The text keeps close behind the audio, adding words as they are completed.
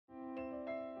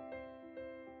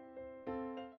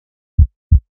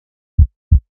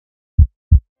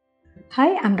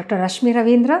Hi, I'm Dr. Rashmi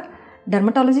Ravindra,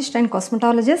 Dermatologist and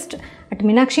Cosmetologist at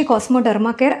Meenakshi Cosmo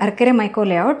Derma Care, Arkere Micro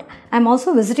Layout. I'm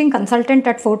also visiting consultant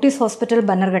at Fortis Hospital,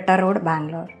 Bannerghatta Road,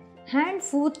 Bangalore. Hand,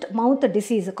 foot, mouth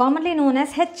disease, commonly known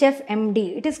as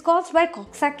HFMD. It is caused by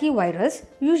Coxsackie virus,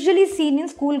 usually seen in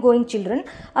school-going children.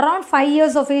 Around 5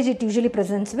 years of age, it usually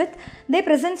presents with. They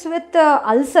present with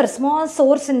ulcers, small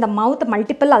sores in the mouth,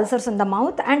 multiple ulcers in the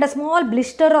mouth, and a small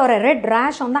blister or a red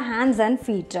rash on the hands and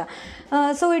feet.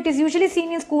 So it is usually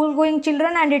seen in school-going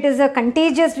children, and it is a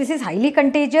contagious disease, highly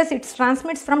contagious. It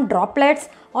transmits from droplets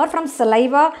or from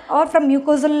saliva or from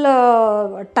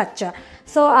mucosal touch.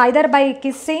 So either by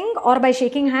kissing or by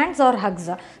shaking hands or hugs.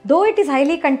 Though it is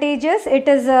highly contagious, it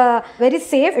is very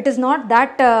safe. It is not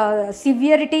that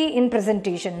severity in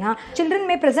presentation. Children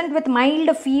may present with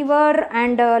mild fever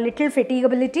and little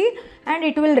fatigability, and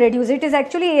it will reduce. It is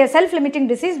actually a self-limiting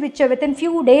disease which within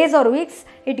few days or weeks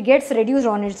it gets reduced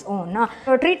on its own.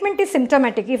 Treatment is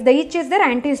symptomatic. If the itch is there,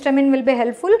 antihistamine will be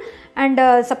helpful,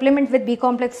 and supplement with B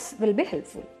complex will be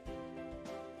helpful.